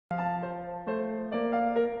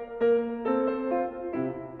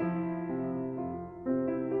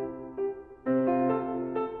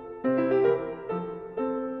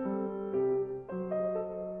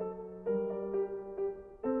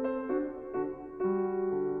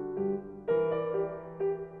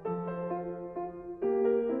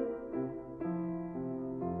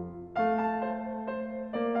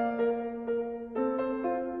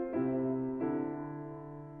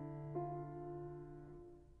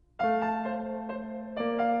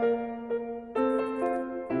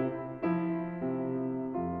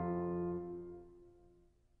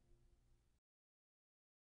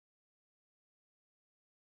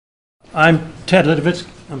I'm Ted Litovitz.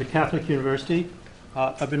 I'm at Catholic University.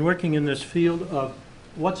 I've been working in this field of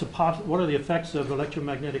what are the effects of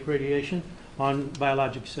electromagnetic radiation on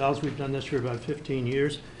biologic cells. We've done this for about 15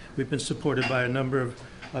 years. We've been supported by a number of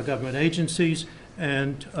government agencies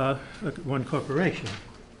and one corporation.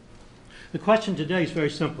 The question today is very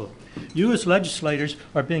simple. You as legislators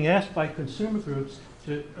are being asked by consumer groups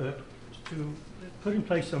to put in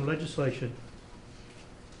place some legislation.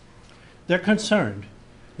 They're concerned.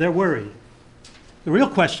 They're worried. The real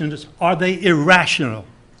question is, are they irrational?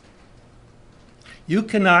 You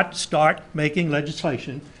cannot start making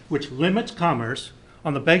legislation which limits commerce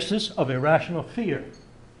on the basis of irrational fear.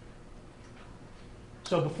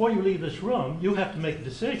 So before you leave this room, you have to make a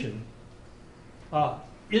decision.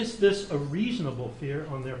 Is this a reasonable fear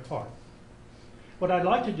on their part? What I'd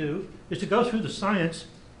like to do is to go through the science,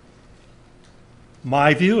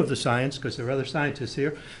 my view of the science, because there are other scientists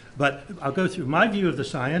here, but I'll go through my view of the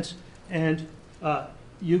science, and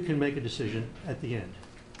you can make a decision at the end.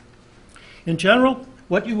 In general,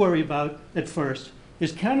 what you worry about at first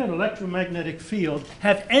is, can an electromagnetic field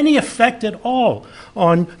have any effect at all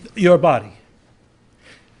on your body?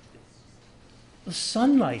 The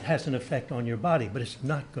sunlight has an effect on your body, but it's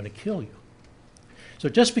not going to kill you. So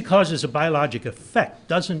just because there's a biologic effect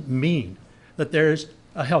doesn't mean that there's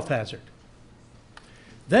a health hazard.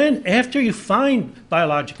 Then, after you find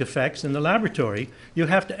biologic effects in the laboratory, you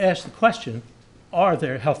have to ask the question, are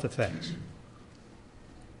there health effects?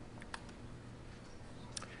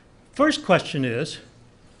 First question is,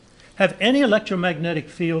 have any electromagnetic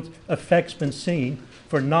field effects been seen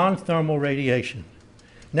for non-thermal radiation?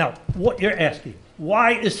 Now, what you're asking,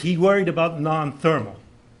 why is he worried about non-thermal?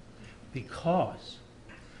 Because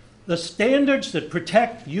the standards that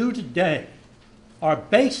protect you today are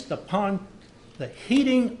based upon the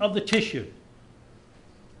heating of the tissue.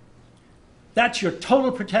 That's your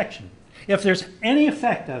total protection. If there's any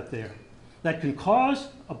effect out there that can cause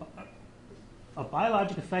a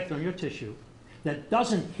biologic effect on your tissue that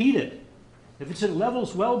doesn't heat it, if it's at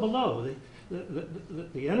levels well below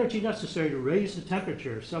the energy necessary to raise the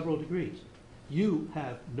temperature several degrees, you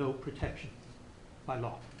have no protection by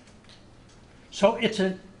law. So it's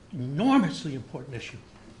an enormously important issue.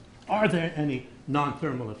 Are there any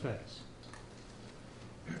non-thermal effects?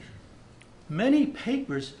 Many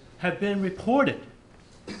papers have been reported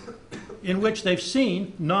in which they've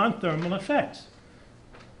seen non-thermal effects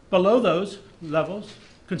below those levels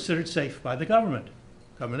considered safe by the government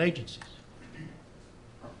agencies.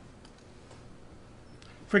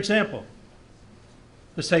 For example,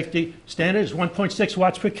 the safety standard is 1.6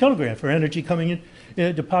 watts per kilogram for energy coming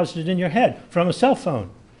in, deposited in your head from a cell phone.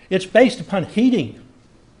 It's based upon heating.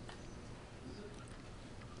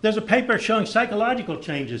 There's a paper showing psychological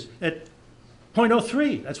changes at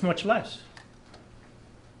 0.03, that's much less.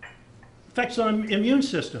 Effects on immune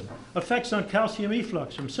system, effects on calcium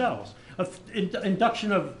efflux from cells,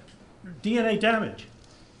 induction of DNA damage,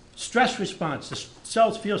 stress response, the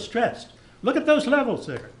cells feel stressed. Look at those levels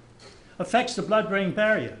there. Affects the blood-brain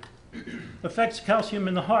barrier, affects calcium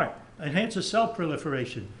in the heart, enhances cell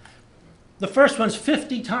proliferation. The first one's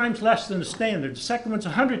 50 times less than the standard, the second one's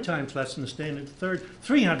 100 times less than the standard, the third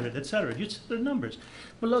 300, etc. You see the numbers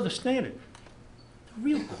below the standard. The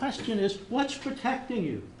real question is, what's protecting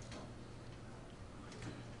you?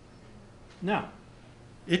 Now,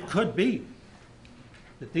 it could be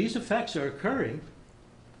that these effects are occurring,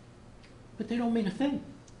 but they don't mean a thing.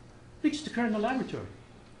 They just occur in the laboratory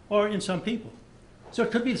or in some people. So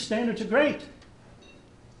it could be the standards are great.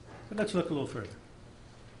 But let's look a little further.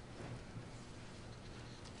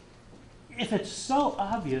 If it's so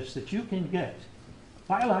obvious that you can get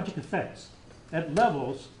biologic effects at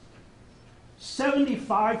levels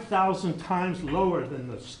 75,000 times lower than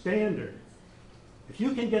the standard, if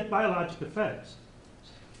you can get biologic effects,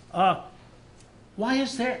 why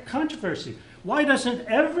is there controversy? Why doesn't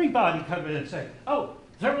everybody come in and say, oh,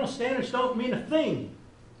 thermal standards don't mean a thing?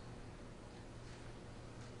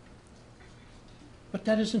 But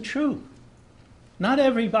that isn't true. Not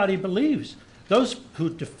everybody believes. Those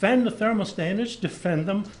who defend the thermal standards defend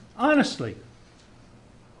them honestly.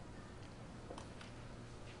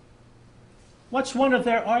 What's one of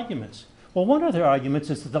their arguments? Well, one of their arguments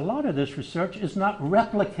is that a lot of this research is not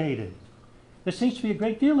replicated. There seems to be a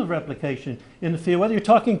great deal of replication in the field, whether you're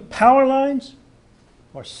talking power lines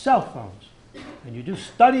or cell phones. And you do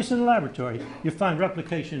studies in the laboratory, you find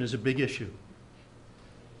replication is a big issue.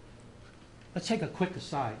 Let's take a quick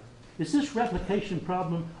aside. Is this replication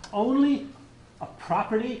problem only a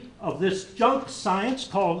property of this junk science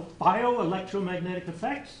called bioelectromagnetic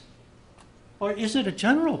effects? Or is it a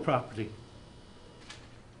general property?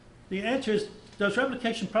 The answer is Does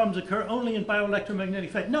replication problems occur only in bioelectromagnetic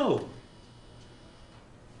effect? No.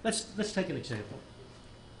 Let's take an example.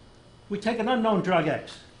 We take an unknown drug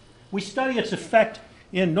X. We study its effect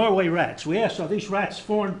in Norway rats. We ask, are these rats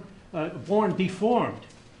born deformed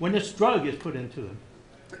when this drug is put into them?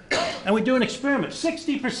 And we do an experiment.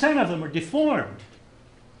 60% of them are deformed.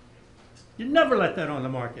 You never let that on the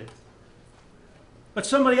market. But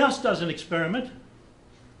somebody else does an experiment,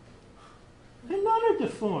 and none are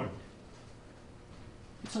deformed.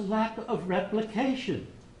 It's a lack of replication.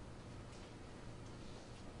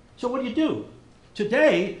 So what do?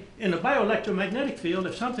 Today, in the bioelectromagnetic field,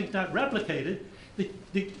 if something's not replicated,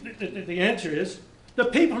 the answer is the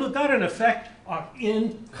people who got an effect are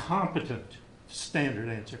incompetent. Standard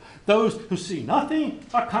answer. Those who see nothing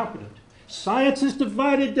are competent. Science is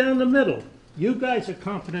divided down the middle. You guys are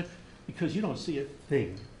competent because you don't see a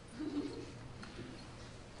thing.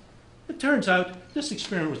 It turns out this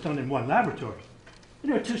experiment was done in one laboratory.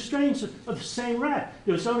 There are two strains of the same rat.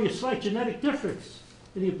 There was only a slight genetic difference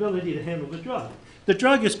in the ability to handle the drug. The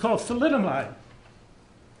drug is called thalidomide.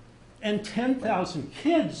 And 10,000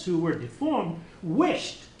 kids who were deformed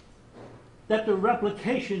wished that the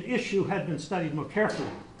replication issue had been studied more carefully.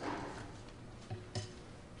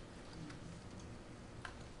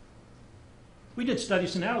 We did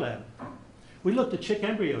studies in our lab. We looked at chick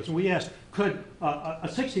embryos and we asked, could a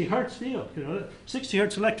 60 hertz field, 60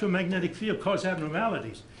 hertz electromagnetic field cause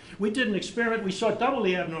abnormalities? We did an experiment, we saw double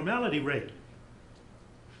the abnormality rate.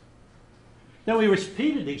 Then we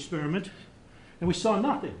repeated the experiment and we saw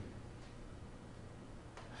nothing.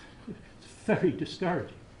 It's very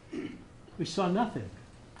discouraging. We saw nothing.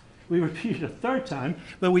 We repeated a third time,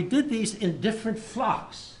 but we did these in different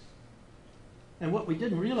flocks. And what we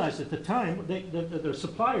didn't realize at the time, the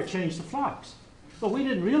supplier changed the flocks. But we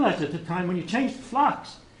didn't realize at the time when you change the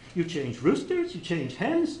flocks, you change roosters, you change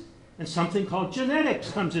hens, and something called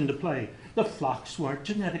genetics comes into play. The flocks weren't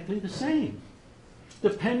genetically the same.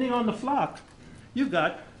 Depending on the flock, you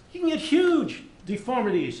can get huge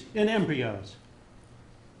deformities in embryos.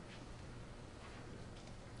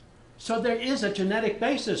 So there is a genetic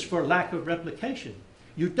basis for lack of replication.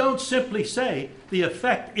 You don't simply say the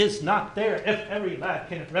effect is not there if every lab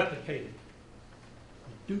can't replicate it.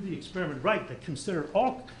 You do the experiment right to consider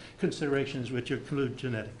all considerations which include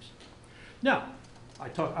genetics. Now,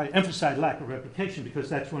 I emphasize lack of replication because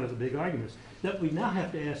that's one of the big arguments that we now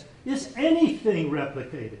have to ask, is anything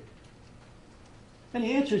replicated? And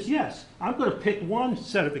the answer is yes. I'm going to pick one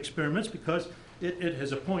set of experiments because it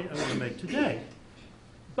has a point I want to make today.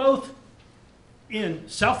 Both in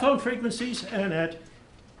cell phone frequencies and at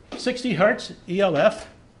 60 hertz ELF,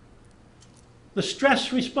 the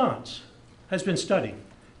stress response has been studied.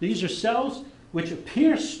 These are cells which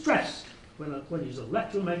appear stressed when these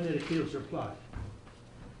electromagnetic fields are applied.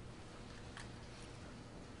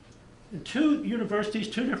 In two universities,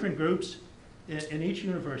 two different groups in each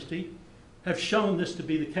university have shown this to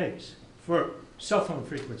be the case for cell phone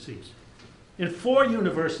frequencies. In 4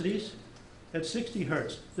 universities, at 60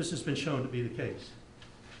 hertz, this has been shown to be the case.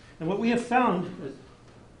 And what we have found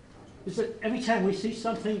is that every time we see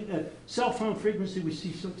something at cell phone frequency, we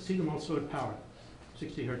see them also at power,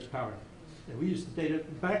 60 hertz power. And we use the data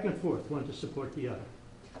back and forth, one to support the other.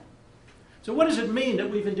 So what does it mean that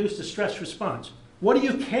we've induced a stress response? What do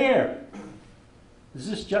you care? Is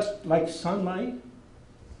this just like sunlight?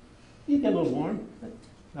 You get a little warm,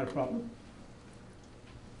 not a problem.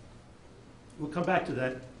 We'll come back to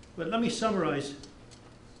that. But let me summarize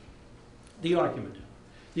the argument.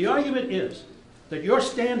 The argument is that your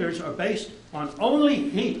standards are based on only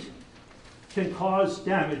heat can cause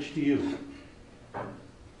damage to you.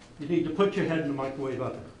 You need to put your head in the microwave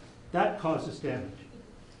oven. That causes damage.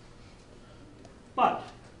 But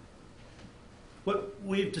what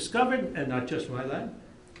we've discovered, and not just my lab,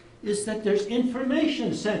 is that there's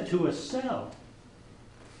information sent to a cell.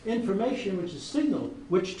 Information which is signal,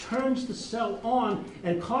 which turns the cell on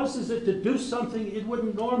and causes it to do something it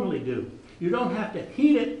wouldn't normally do. You don't have to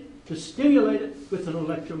heat it to stimulate it with an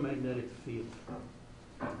electromagnetic field.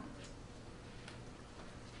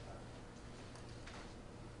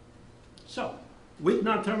 So, weak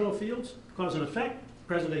non-terminal fields cause an effect.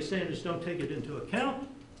 Present-day standards don't take it into account.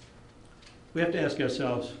 We have to ask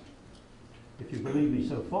ourselves, if you believe me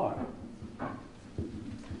so far,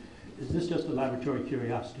 is this just a laboratory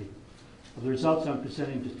curiosity? Are the results I'm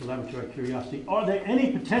presenting just a laboratory curiosity? Are there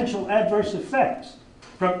any potential adverse effects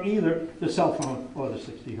from either the cell phone or the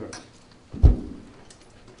 60 hertz?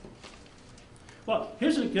 Well,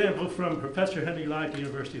 here's an example from Professor Henry Lai at the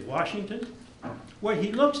University of Washington, where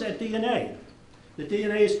he looks at DNA. The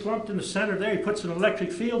DNA is clumped in the center there. He puts an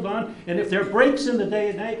electric field on, and if there are breaks in the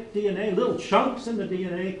DNA, little chunks in the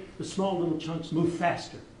DNA, the small little chunks move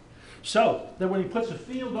faster. So that when he puts a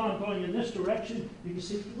field on going in this direction, you can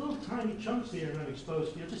see little tiny chunks here not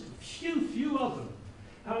exposed here, just a few of them.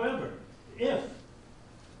 However, if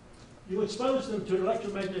you expose them to an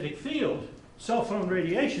electromagnetic field, cell phone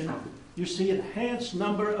radiation, you see an enhanced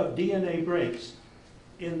number of DNA breaks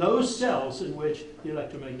in those cells in which the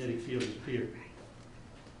electromagnetic field appeared.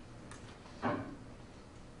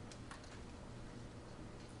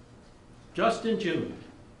 Just in June,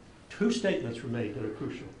 2 statements were made that are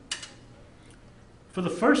crucial. For the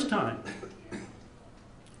first time,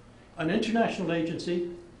 an international agency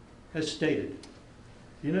has stated,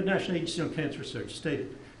 the International Agency on Cancer Research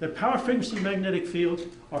stated, that power frequency magnetic fields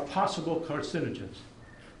are possible carcinogens.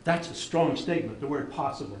 That's a strong statement, the word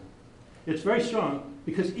possible. It's very strong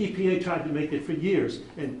because EPA tried to make it for years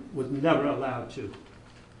and was never allowed to.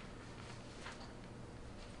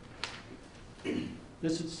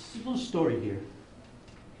 This is a little story here.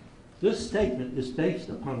 This statement is based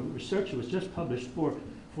upon research that was just published four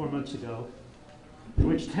months ago, in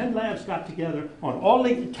which 10 labs got together on all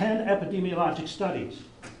 10 epidemiologic studies,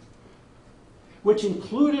 which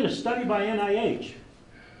included a study by NIH,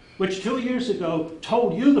 which 2 years ago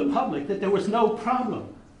told you, the public, that there was no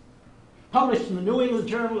problem. Published in the New England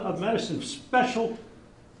Journal of Medicine, special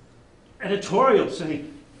editorial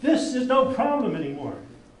saying, this is no problem anymore.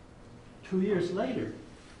 2 years later,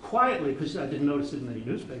 quietly, because I didn't notice it in any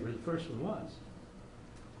newspaper, the first one was,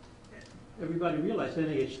 everybody realized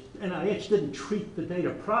NIH didn't treat the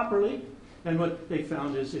data properly, and what they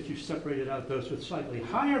found is if you separated out those with slightly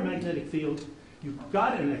higher magnetic fields, you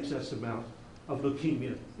got an excess amount of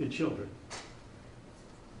leukemia in children.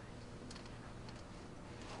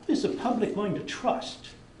 Is the public going to trust?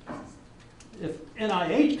 If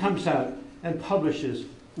NIH comes out and publishes,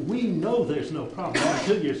 we know there's no problem, and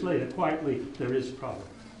 2 years later, quietly, there is a problem.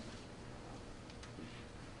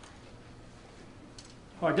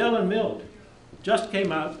 Hardell and Mild just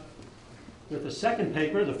came out with a second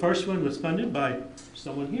paper. The first one was funded by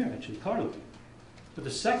someone here, actually, Carlo. But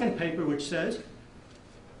the second paper, which says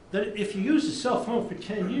that if you use a cell phone for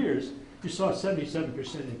 10 years, you saw a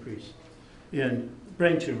 77% increase in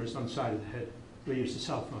brain tumors on the side of the head where you used a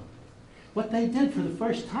cell phone. What they did for the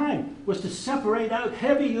first time was to separate out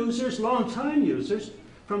heavy users, long-time users,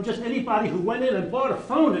 from just anybody who went in and bought a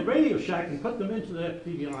phone at Radio Shack and put them into the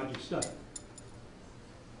epidemiologic study.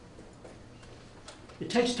 It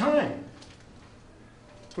takes time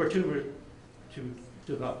for a tumor to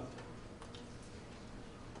develop.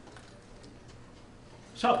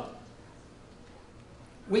 So,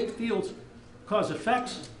 weak fields cause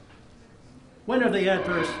effects. When are they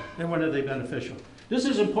adverse and when are they beneficial? This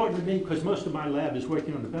is important to me because most of my lab is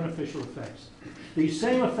working on the beneficial effects. These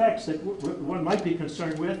same effects that one might be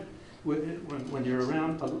concerned with when you're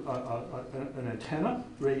around an antenna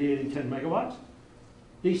radiating 10 megawatts,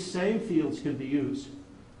 these same fields can be used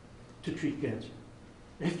to treat cancer,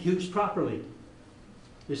 if used properly.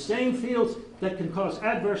 The same fields that can cause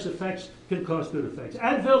adverse effects can cause good effects.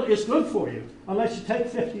 Advil is good for you unless you take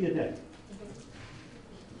 50 a day.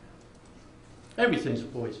 Everything's a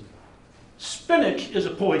poison. Spinach is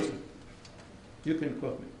a poison. You can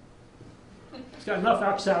quote me. It's got enough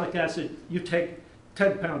oxalic acid, you take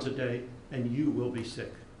 10 pounds a day and you will be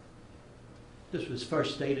sick. This was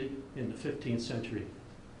first stated in the 15th century.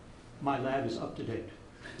 My lab is up to date.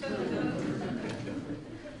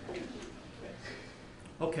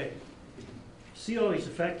 Okay, see all these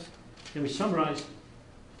effects, and we summarize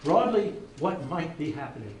broadly what might be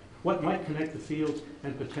happening, what might connect the fields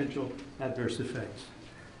and potential adverse effects.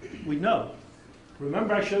 We know.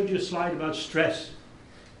 Remember I showed you a slide about stress.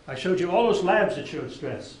 I showed you all those labs that showed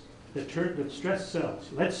stress, that stress cells.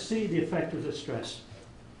 Let's see the effect of the stress.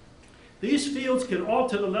 These fields can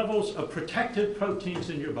alter the levels of protective proteins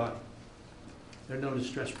in your body. They're known as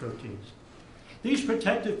stress proteins. These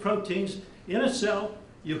protective proteins, in a cell,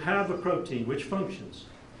 you have a protein which functions.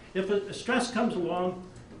 If a stress comes along,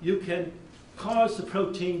 you can cause the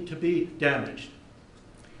protein to be damaged.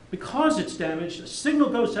 Because it's damaged, a signal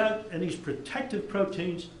goes out and these protective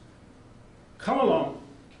proteins come along,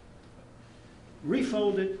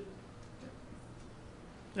 refold it,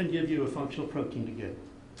 and give you a functional protein again.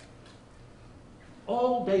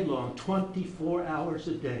 All day long, 24 hours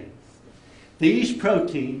a day. These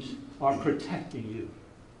proteins are protecting you.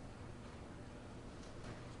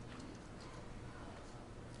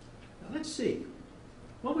 Now let's see.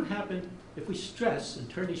 What would happen if we stress and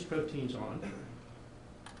turn these proteins on?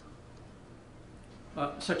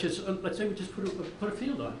 Such as, let's say we just put a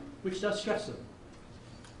field on, which does stress them.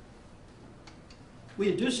 we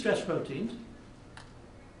induce stress proteins,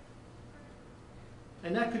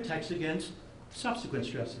 and that protects against subsequent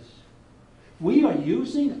stresses. We are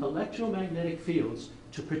using electromagnetic fields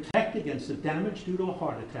to protect against the damage due to a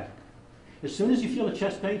heart attack. As soon as you feel a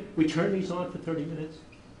chest pain, we turn these on for 30 minutes,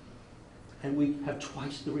 and we have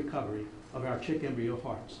twice the recovery of our chick embryo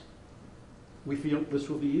hearts. We feel this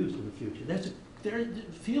will be used in the future. The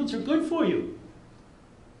fields are good for you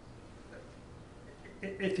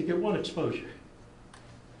if you get one exposure.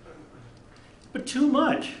 But too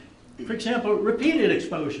much, for example, repeated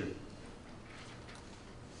exposure,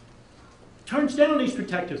 turns down these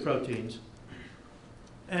protective proteins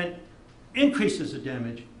and increases the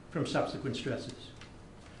damage from subsequent stresses.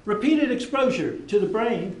 Repeated exposure to the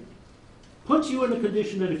brain puts you in a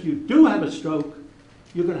condition that if you do have a stroke,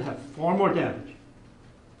 you're going to have far more damage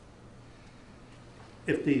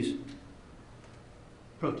if these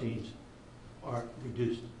proteins are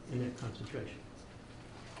reduced in their concentration.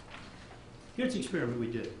 Here's the experiment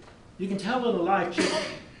we did. You can tell in a live chick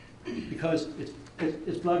because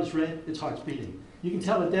its blood is red, its heart's beating. You can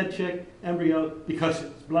tell a dead chick embryo because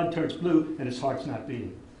its blood turns blue and its heart's not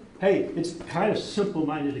beating. Hey, it's the kind of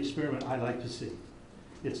simple-minded experiment I like to see.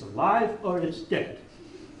 It's alive or it's dead.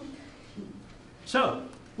 So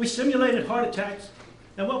we simulated heart attacks,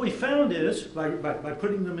 and what we found is, by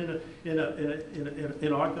putting them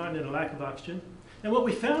in argon, in a lack of oxygen, and what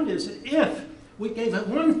we found is that if we gave it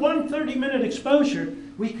one 30-minute exposure,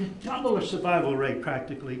 we could double the survival rate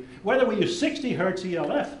practically, whether we use 60 hertz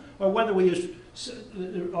ELF or whether we use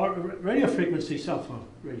radio frequency cell phone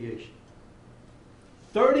radiation.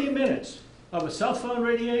 30 minutes of a cell phone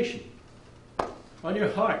radiation on your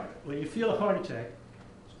heart when you feel a heart attack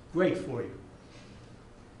is great for you.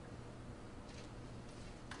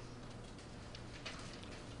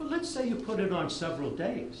 But let's say you put it on several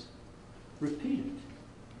days. Repeat it.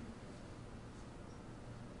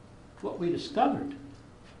 What we discovered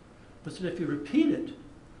was that if you repeat it,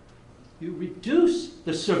 you reduce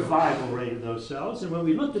the survival rate of those cells, and when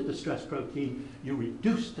we looked at the stress protein, you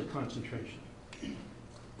reduce the concentration.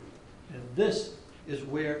 And this is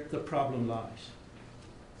where the problem lies.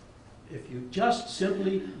 If you just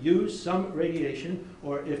simply use some radiation,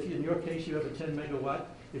 or if in your case you have a 10 megawatt,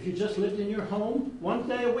 if you just lived in your home 1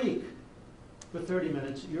 day a week for 30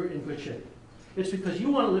 minutes, you're in good shape. It's because you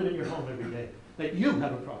want to live in your home every day that you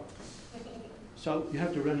have a problem. So you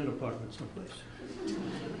have to rent an apartment someplace.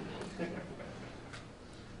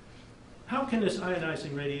 How can this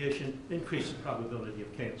ionizing radiation increase the probability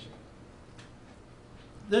of cancer?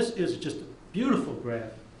 This is just a beautiful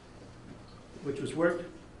graph, which was worked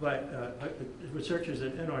by researchers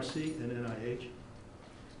at NRC and NIH.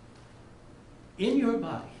 In your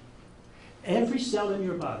body, every cell in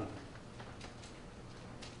your body,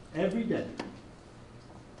 every day,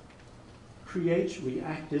 creates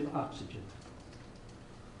reactive oxygen.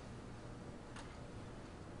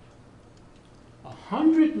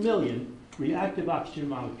 100 million reactive oxygen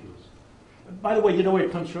molecules. By the way, you know where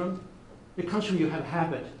it comes from? It comes from you have a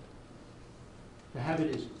habit. The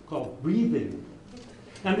habit is called breathing.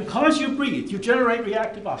 And because you breathe, you generate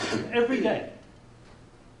reactive oxygen every day.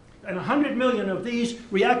 And 100 million of these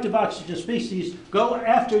reactive oxygen species go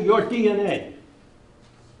after your DNA.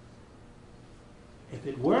 If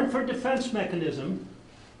it weren't for defense mechanism,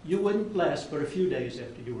 you wouldn't last but a few days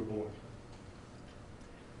after you were born.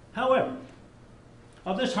 However,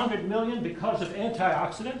 of this 100 million, because of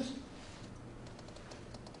antioxidants,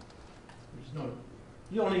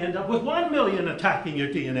 you only end up with 1 million attacking your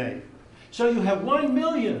DNA. So you have 1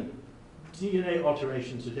 million DNA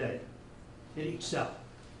alterations a day in each cell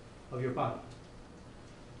of your body.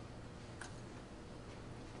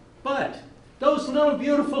 But those little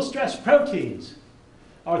beautiful stress proteins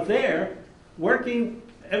are there working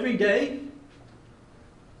every day,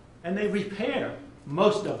 and they repair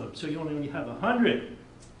most of them. So you only have 100.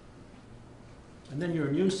 And then your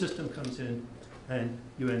immune system comes in, and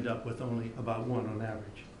you end up with only about 1 on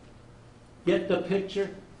average. Get the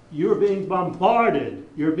picture? You're being bombarded.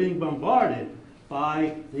 You're being bombarded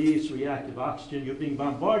by these reactive oxygen. You're being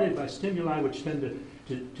bombarded by stimuli which tend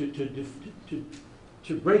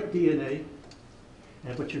to break DNA,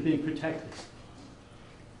 but you're being protected.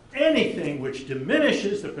 Anything which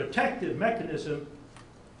diminishes the protective mechanism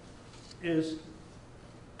is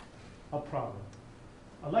a problem.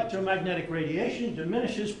 Electromagnetic radiation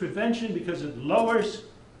diminishes prevention because it lowers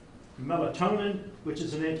melatonin, which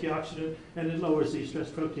is an antioxidant, and it lowers these stress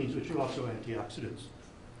proteins, which are also antioxidants.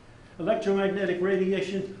 Electromagnetic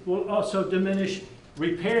radiation will also diminish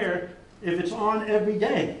repair if it's on every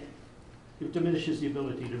day. It diminishes the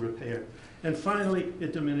ability to repair. And finally,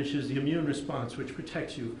 it diminishes the immune response, which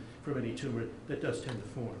protects you from any tumor that does tend to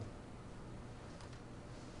form.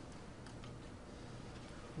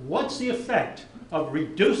 What's the effect of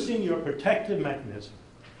reducing your protective mechanism?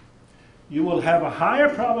 You will have a higher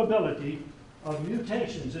probability of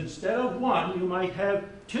mutations. Instead of 1, you might have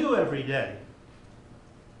 2 every day.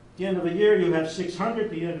 At the end of a year, you have 600.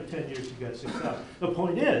 At the end of 10 years, you got 6,000. The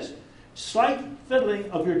point is, slight fiddling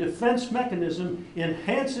of your defense mechanism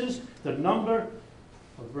enhances the number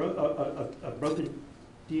of broken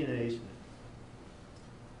DNAs.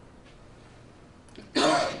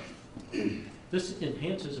 This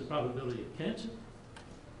enhances the probability of cancer.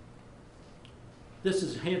 This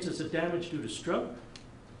enhances the damage due to stroke.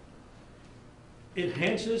 It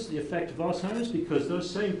enhances the effect of Alzheimer's because those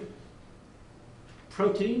same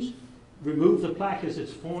proteins remove the plaque as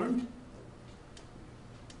it's formed.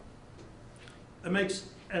 It makes,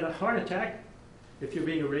 at a heart attack, if you're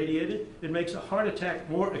being irradiated, it makes a heart attack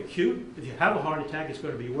more acute. If you have a heart attack, it's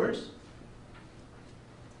going to be worse.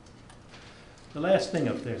 The last thing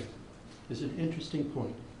up there is an interesting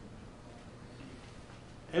point.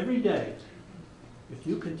 Every day, if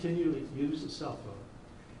you continually use a cell phone,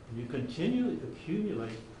 and you continually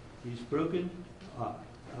accumulate these broken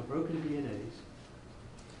DNAs,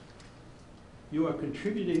 you are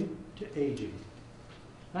contributing to aging.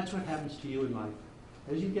 That's what happens to you in life.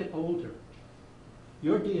 As you get older,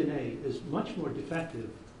 your DNA is much more defective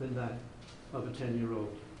than that of a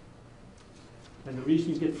 10-year-old. And the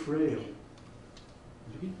reason you get frail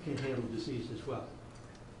is you can't handle disease as well.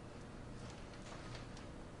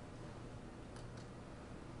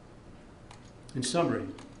 In summary,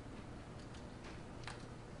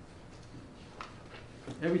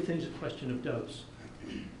 everything's a question of dose.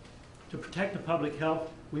 To protect the public health,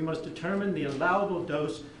 we must determine the allowable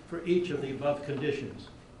dose for each of the above conditions.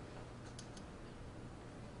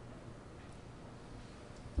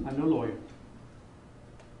 I'm no lawyer,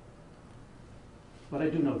 but I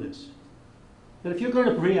do know this, that if you're going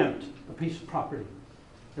to preempt a piece of property,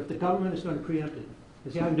 if the government is going to preempt it,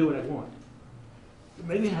 and say, I can do what I want,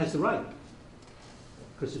 maybe it has the right,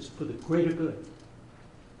 because it's for the greater good,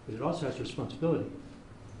 but it also has responsibility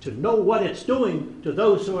to know what it's doing to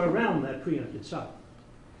those who are around that preempted site.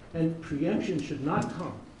 And preemption should not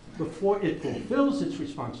come before it fulfills its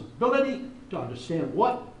responsibility to understand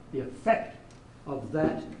what the effect of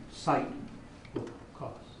that site